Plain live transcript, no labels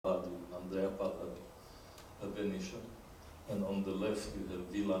And on the left you have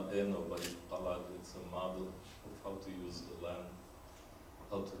Villa Eno by Palladio. It's a model of how to use the land,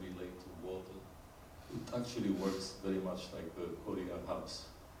 how to relate to water. It actually works very much like the Korean house.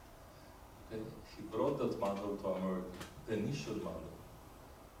 Okay? He brought that model to America, the initial model,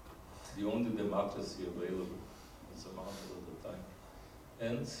 the only democracy available as a model at the time.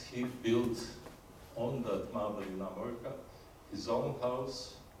 And he built on that model in America his own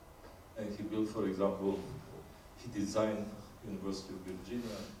house, and he built, for example, he designed University of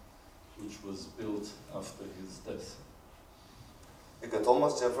Virginia, which was built after his death. 그러니까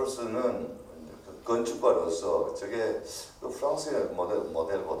토마스 제퍼슨은 건축가로서 저게 그 프랑스의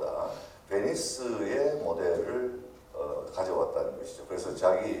모델보다 베니스의 모델을 가져왔다는 것이죠. 그래서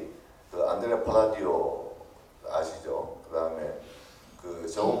자기 그 안드레 팔라디오 아시죠? 그 다음에 그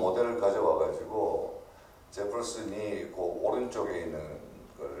저거 모델을 가져와가지고 제퍼슨이 그 오른쪽에 있는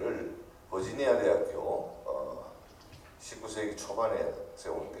거를 버지니아 대학교 19세기 초반에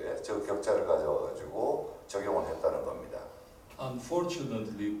세운 게 저 격자를 가져와가지고 적용을 했다는 겁니다.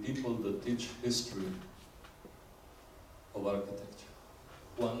 Unfortunately, people that teach history of architecture,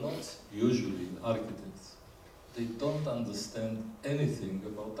 who are not usually architects, they don't understand anything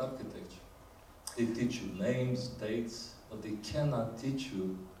about architecture. They teach you names, dates, but they cannot teach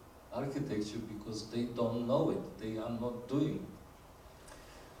you architecture because they don't know it. They are not doing it.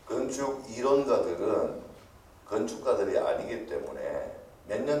 건축 이론가들은 건축가들이 아니기 때문에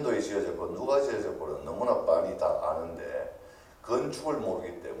몇 년도에 지어졌고 누가 지어졌고는 너무나 많이 다 아는데 건축을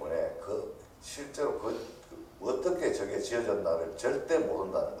모르기 때문에 그 실제로 어떻게 저게 지어졌나를 절대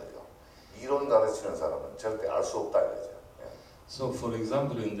모른다는 거죠. 이론 가르치는 사람은 절대 알 수 없다 이거죠. So, for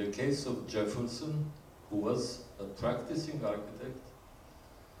example, in the case of Jefferson, who was a practicing architect,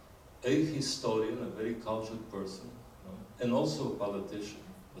 a historian, a very cultured person, and also a politician,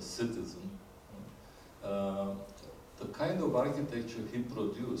 a citizen, the kind of architecture he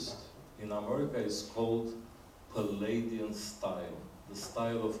produced in America is called Palladian style, the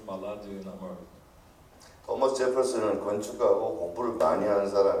style of Palladio in America. 토마스 제퍼슨은 건축가고 공부를 많이 한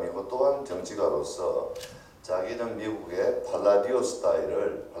사람이고 또한 정치가로서 자기는 미국의 팔라디안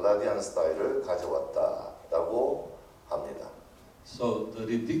스타일을 가져왔다라고 합니다. So the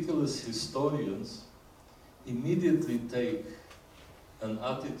ridiculous historians immediately take an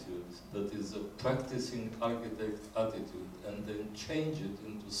attitude that is a practicing architect attitude and then change it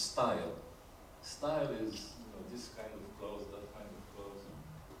into style. Style is this kind of clothes, that kind of clothes.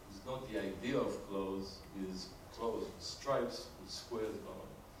 It's not the idea of clothes, is clothes with stripes with squares on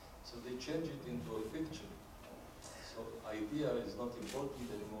it. So they change it into a picture. So idea is not important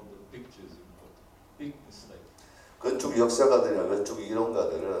anymore, the picture is important. Big mistake. 건축 역사가들이나 건축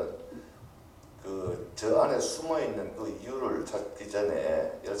이론가들은 저 안에 숨어 있는 그 이유를 찾기 전에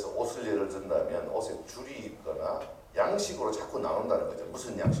예를 들어서 옷을 예를 든다면 옷에 줄이 있거나 양식으로 자꾸 나눈다는 거죠.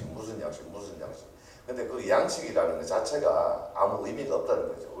 무슨 양식. 근데 그 양식이라는 것 자체가 아무 의미가 없다는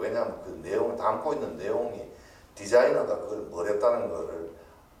거죠. 왜냐하면 그 내용 담고 있는 내용이 디자이너가 그걸 뭘 했다는 거를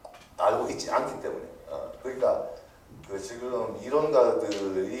알고 있지 않기 때문에. 그러니까 지금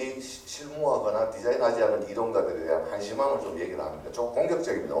이론가들이 실무하거나 디자인하지 않은 이론가들에 대한 한심함을 좀 얘기를 합니다. 좀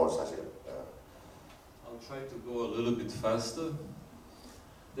공격적입니다 오늘 사실. I'll try to go a little bit faster.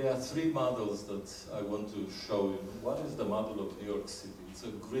 There are three models that I want to show you. One is the model of New York City. It's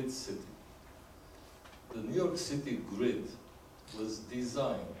a grid city. The New York City grid was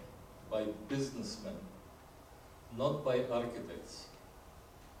designed by businessmen, not by architects.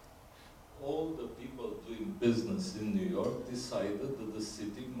 All the people doing business in New York decided that the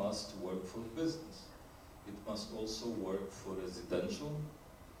city must work for business. It must also work for residential.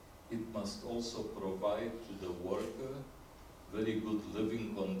 It must also provide to the worker very good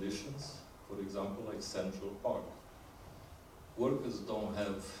living conditions, for example, like Central Park. Workers don't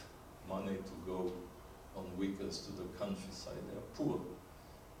have money to go on weekends to the countryside, they are poor.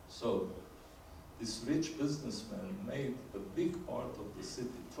 So this rich businessman made a big part of the city,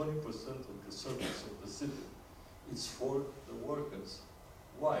 20% of the surface of the city. It's for the workers.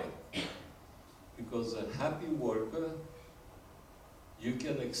 Why? Because a happy worker you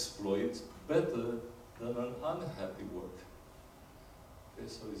can exploit better than an unhappy worker. Okay,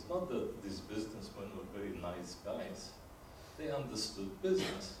 so it's not that these businessmen were very nice guys. They understood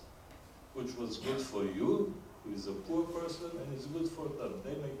business, which was good for you, who is a poor person, and it's good for them.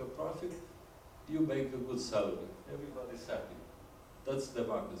 They make a profit, you make a good salary. Everybody's happy. That's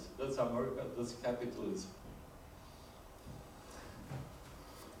democracy. That's America. That's capitalism.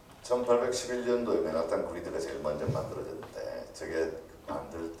 1811년도에 맨하탄 그리드가 제일 먼저 만들어졌는데 저게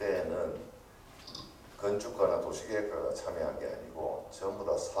만들 때는 건축가나 도시계획가가 참여한 게 아니고 전부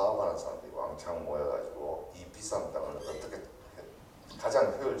다 사업하는 사람들이 왕창 모여가지고 이 비싼 땅을 어떻게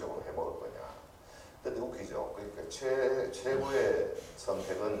가장 효율적으로 해먹을 거냐. 근데 웃기죠. 그러니까 최고의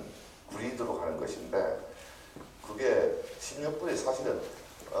선택은 그리드로 가는 것인데 그게 16분이 사실은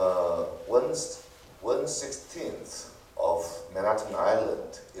 1/16th of Manhattan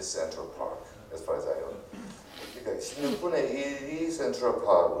Island is Central Park, as far as I know. 그러니까 16분의 1이 센트럴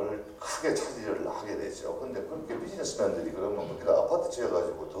파크를 크게 차지를 하게 되죠. 근데 그렇게 비즈니스맨들이 그러면 우리가 아파트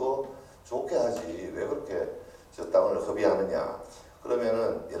지어가지고 더 좋게 하지 왜 그렇게 저 땅을 허비하느냐.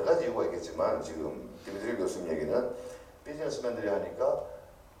 그러면은 여러 가지 이유가 있겠지만 지금 디미트리우 교수님 얘기는 비즈니스맨들이 하니까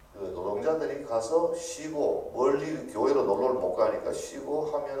그 노동자들이 가서 쉬고 멀리 교회로 놀러를 못 가니까 쉬고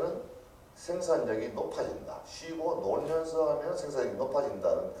하면은 생산력이 높아진다. 쉬고 놀면서 하면 생산력이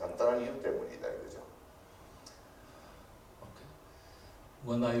높아진다는 간단한 이유 때문이다 이거죠. Okay.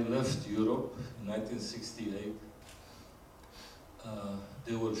 When I left Europe in 1968,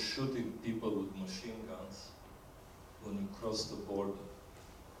 they were shooting people with machine guns when you cross the border.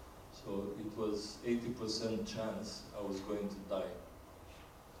 So it was 80% chance I was going to die.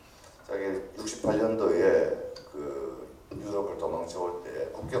 자기 68년도에 그 유럽을 도망쳐올 때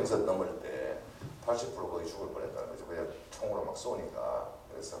국경선 넘을 때 80% 거의 죽을 뻔했다는 거죠. 그냥 총으로 막 쏘니까.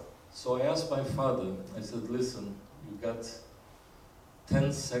 그래서 So I asked my father. I said, "Listen, you got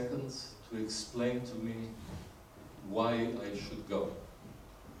 10 seconds to explain to me why I should go.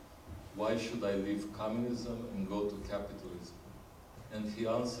 Why should I leave communism and go to capitalism?" And he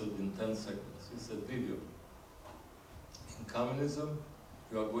answered in 10 seconds. He said, "Livio, in communism,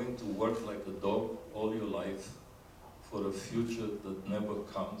 you are going to work like a dog all your life for a future that never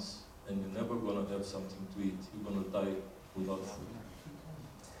comes, and you're never going to have something to eat. You're going to die without food."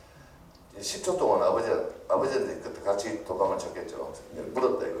 10초 동안 아버지한테 그때 같이 도망을 쳤겠죠.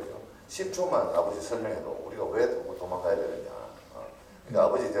 물었다 이거죠. 10초만 아버지 설명해도 우리가 왜 도망가야 되느냐. 그러니까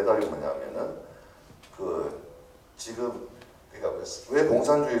아버지 대답이 뭐냐면은 그 지금 그러니까 왜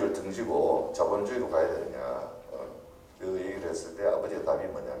공산주의를 등지고 자본주의로 가야 되느냐. 그 얘기를 했을 때 아버지의 답이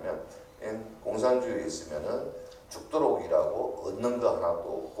뭐냐면 공산주의에 있으면은 죽도록 일하고 얻는 거 하나도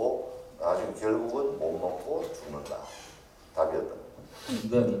없고 나중에 결국은 못 먹고 죽는다. 답이었던 거예요. And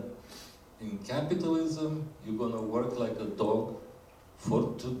then, in capitalism, you're going to work like a dog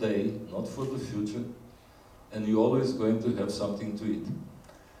for today, not for the future, and you're always going to have something to eat.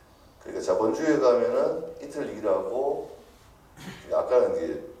 그러니까 자본주의에 가면은 이틀 일하고 아까는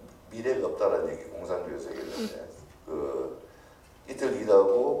이제 미래가 없다는 얘기 공산주의에서 얘기했는데 그 이틀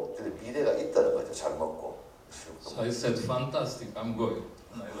일하고 미래가 있다는 거죠. 잘 먹고. So I said, "Fantastic, I'm going."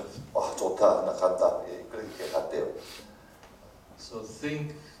 And I left. 아 좋다, 나 간다. 예, 그렇게 갔대요. So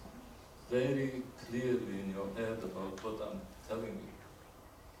think very clearly in your head about what I'm telling you,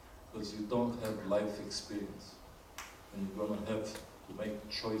 because you don't have life experience, and you're going to have to make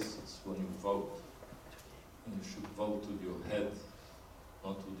choices when you vote, and you should vote with your head,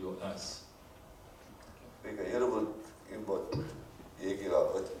 not with your ass. 그러니까 여러분 뭐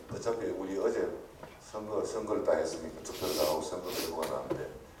얘기가 어차피 우리 어제 선거를 다 했으니까 투표를 다 하고 선거 결과가 나는데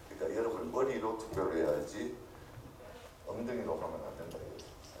그러니까 여러분 머리로 투표를 해야지 엉덩이로 하면 안 된다 이거죠.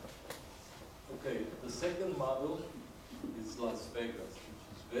 Okay, the second model is Las Vegas, which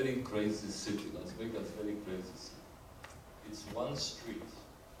is very crazy city. Las Vegas, very crazy city. It's one street,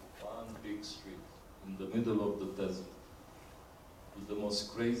 one big street in the middle of the desert, with the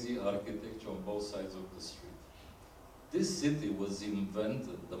most crazy architecture on both sides of the street. This city was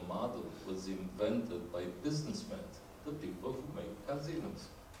invented, the model was invented by businessmen, the people who make casinos.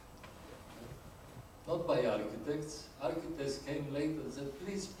 Not by architects. Architects came later and said,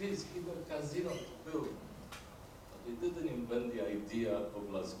 please, please, give a casino to build. But they didn't invent the idea of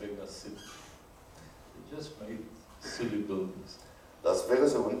Las Vegas City. They just made silly buildings.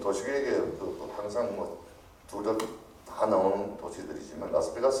 라스베가스는 도시계획에 항상 뭐 둘 다 나오는 도시들이지만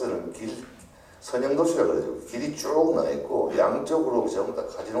라스베가스는 선형도시라 그러죠. 길이 쭉 나 있고 양쪽으로 전부 다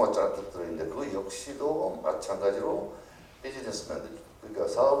카지노가 쫙 들어있는데 그 역시도 마찬가지로 비즈니스맨들 그러니까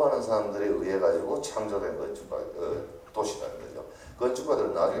사업하는 사람들에 의해 가지고 창조된 도시라는 거죠.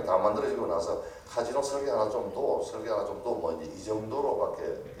 건축가들은 나중에 다 만들어지고 나서 카지노 설계 하나 좀 더, 설계 하나 좀 더 뭐 이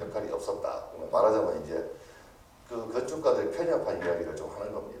정도로밖에 역할이 없었다. 말하자면 이제 그 건축가들이 편협한 이야기를 좀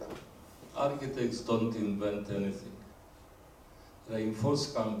하는 겁니다. Architects don't invent anything.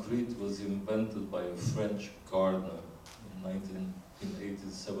 Reinforced concrete was invented by a French gardener in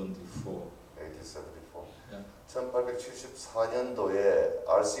 1874. 1874. Yeah. 1874년도에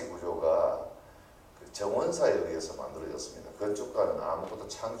RC 구조가 그 정원사에 의해서 만들어졌습니다. 건축가는 아무것도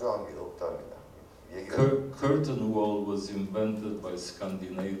창조한 게 없답니다. Curtain wall was invented by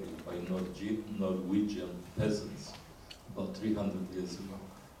Scandinavia, by Norwegian peasants about 300 years ago.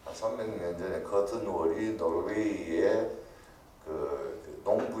 300년 전에 커튼월이 노르웨이의 그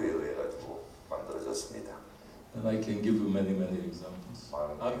농부에 의해 가지고 만들어졌습니다. And I can give you many examples.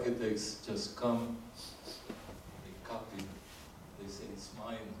 Architects just come, they copy, they say it's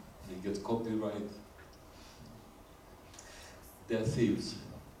mine, they get copyright. They're thieves.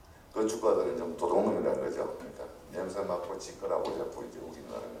 건축가들은 좀 도둑놈이라는 거죠. 그러니까 냄새 맡고 짓거라고 자꾸 이제 우기는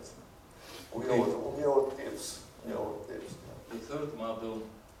거죠. 우겨 thieves. The third model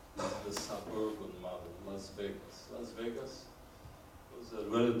is the suburban model, Las Vegas. Las Vegas was a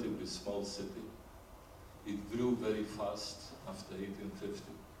relatively small city. It grew very fast after 1850.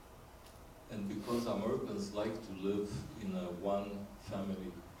 And because Americans like to live in a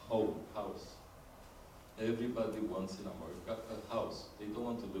one-family house, everybody wants in America a house. They don't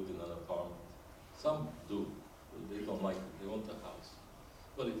want to live in an apartment. Some do, but they don't like it. They want a house.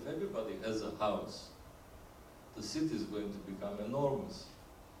 But if everybody has a house, the city is going to become enormous.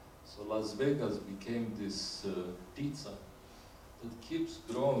 So Las Vegas became this pizza that keeps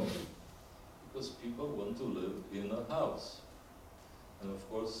growing because people want to live in a house. And of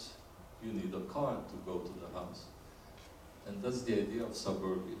course, you need a car to go to the house. And that's the idea of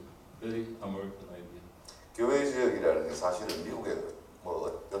suburbia, very American idea. 교외 지역이라는 게 사실은 미국의 뭐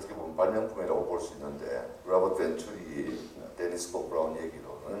어떻게 보면 발명품이라고 볼 수 있는데 로버트 벤투리, 데니스 복 브라운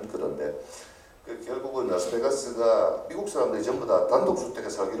얘기로는 그런데 결국은 라스베가스가 미국 사람들이 전부 다 단독주택에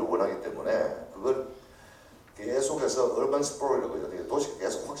살기를 원하기 때문에 그걸 계속해서 얼반 스프로이라고 해요. 도시가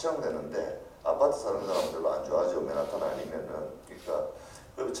계속 확장되는데 아파트 사는 사람은 별로 안 좋아하죠. 맨하탄 아니면은.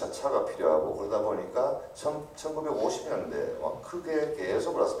 그러니까 차가 필요하고 그러다 보니까 1950년대 막 크게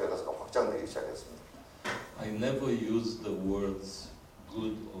계속 라스베가스가 확장되기 시작했습니다. I never use the words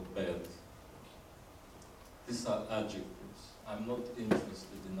good or bad. These are adjectives. I'm not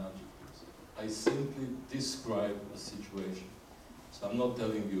interested in adjectives. I simply describe a situation. So I'm not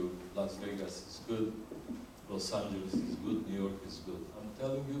telling you Las Vegas is good, Los Angeles is good, New York is good. I'm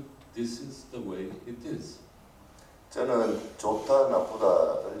telling you this is the way it is. 저는 좋다,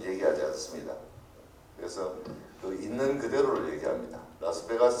 나쁘다를 얘기하지 않습니다. 그래서 그 있는 그대로를 얘기합니다.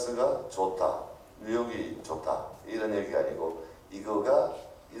 라스베가스가 좋다, 뉴욕이 좋다 이런 얘기가 아니고 이거가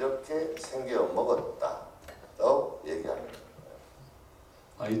이렇게 생겨 먹었다라고 얘기합니다.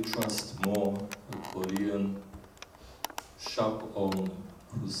 I trust more a Korean shop owner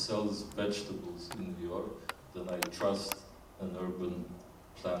who sells vegetables in New York than I trust an urban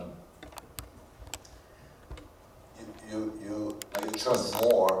planner. I trust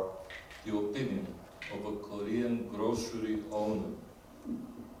more the opinion of a Korean grocery owner.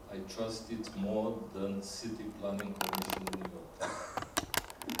 I trust it more than City Planning Commission in New York.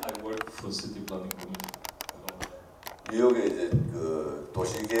 I work for City Planning Commission. 뉴욕에 이제 그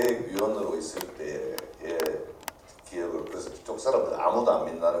도시계획위원으로 있을 때의 기억을 그래서 쪽 사람들 아무도 안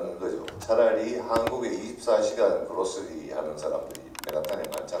믿는다는 거죠. 차라리 한국에 24시간 그로스리 하는 사람들이 맨하탄에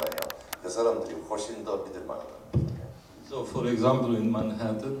많잖아요. 그 사람들이 훨씬 더 믿을 만하다. So, for example, in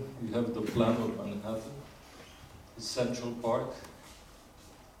Manhattan, you have the plan of Manhattan, Central Park.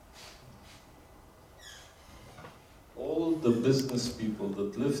 All the business people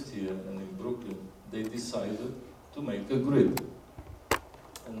that lived here and in Brooklyn, they decided to make a grid.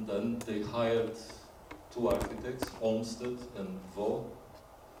 And then they hired two architects, Olmsted and Vaux,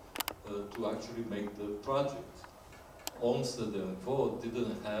 to actually make the project. Olmsted and Vaux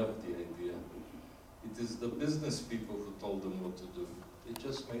didn't have the idea. It is the business people who told them what to do. They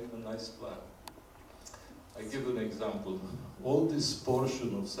just made a nice plan. I give an example. All this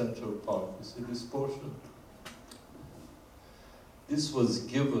portion of Central Park, you see this portion? This was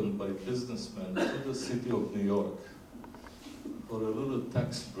given by businessmen to the city of New York for a little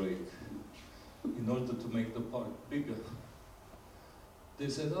tax break in order to make the park bigger. They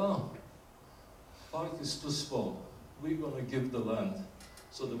said, park is too small. We're going to give the land.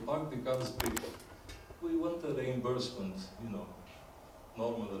 So the park becomes big. We want a reimbursement,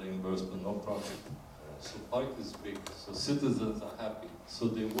 normal reimbursement, no profit. So park is big, so citizens are happy. So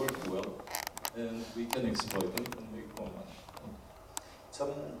they work well, and we can exploit them and make more money.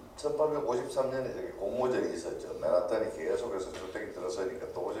 1853년에 저기 공모전이 있었죠. 맨하탄이 계속해서 주택이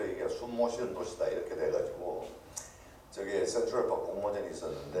들어서니까 도저히 이게 숨 못 쉬는 도시다 이렇게 돼가지고 저기 센트럴파크 공모전이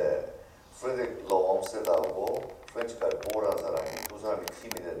있었는데 프레드릭 로 홈스테드하고 프렌치카이 보라는 사람이 두 사람이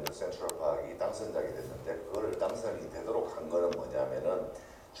팀이 됐는데 센트럴파크이 당선자가 됐는데 그거를 당선이 되도록 한 거는 뭐냐면은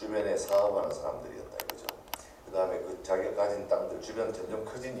주변에 사업하는 사람들이었다 이거죠. 그 다음에 그 자기가 가진 땅들 주변 점점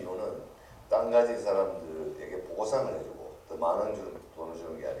커진 이유는 땅 가진 사람들에게 보상을 해주고 더 많은 돈을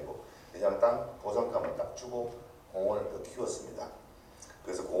주는 게 아니고 그냥 땅 보상감을 딱 주고 공원을 더 키웠습니다.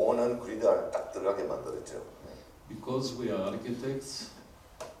 그래서 공원은 그리드 안에 딱 들어가게 만들었죠. Because we are architects,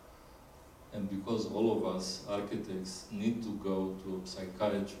 and because all of us architects need to go to a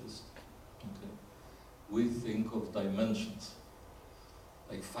psychiatrist, okay, we think of dimensions,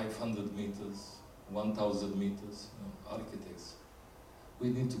 like 500 meters, 1,000 meters, architects. We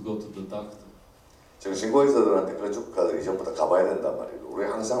need to go to the doctor. 정신과의사들한테 건축가들이 전부 다 가봐야 된단 말이에요. 우리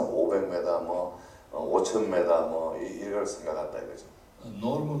항상 500m, 뭐 5,000m, 뭐 이걸 생각한다 이거죠. A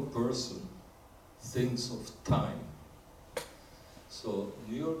normal person thinks of time. So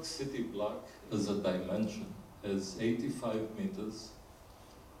New York City block as a dimension has 85 meters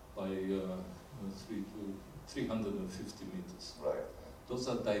by 350 meters. Right. Those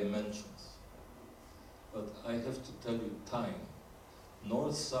are dimensions. But I have to tell you time.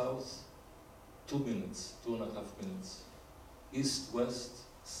 North-south, 2 minutes, 2.5 minutes. East-west,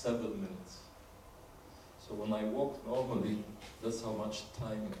 7 minutes. So when I walk normally, that's how much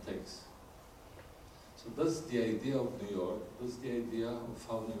time it takes. So that's the idea of New York. That's the idea of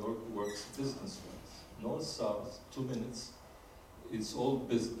how New York works business-wise. North-south, 2 minutes, it's all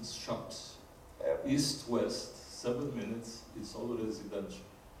business shops. East-west, 7 minutes, it's all residential.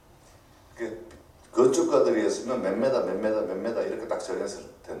 건축가들이 했으면 몇 메다 이렇게 딱 정했을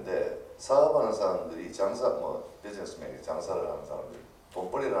텐데 사업하는 사람들이 비즈니스맨이 장사를 하는 사람들,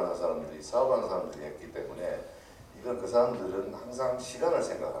 돈벌이를 하는 사람들이 사업하는 사람들이 했기 때문에 이건 그 사람들은 항상 시간을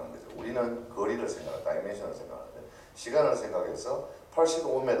생각하는 거죠. 우리는 거리를 다이멘션을 생각하는데 시간을 생각해서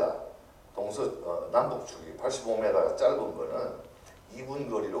 85m 남북축이 85m 짧은 거는 2분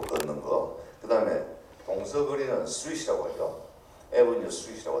거리로 걷는 거. 그 다음에 동서거리는 스트릿이라고 하죠. 에버뉴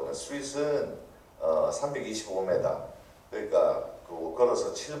스트릿이라고 하는데 스트릿은 325m. 그러니까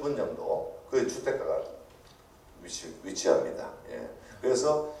걸어서 7분 정도 그 주택가가 위치합니다. 예.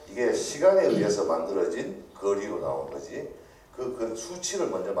 그래서 이게 시간에 의해서 만들어진 거리로 나온 거지. 그 수치를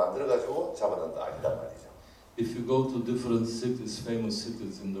먼저 만들어 가지고 잡아놓은 거 아니단 말이죠. If you go to different cities, famous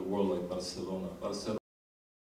cities in the world like Barcelona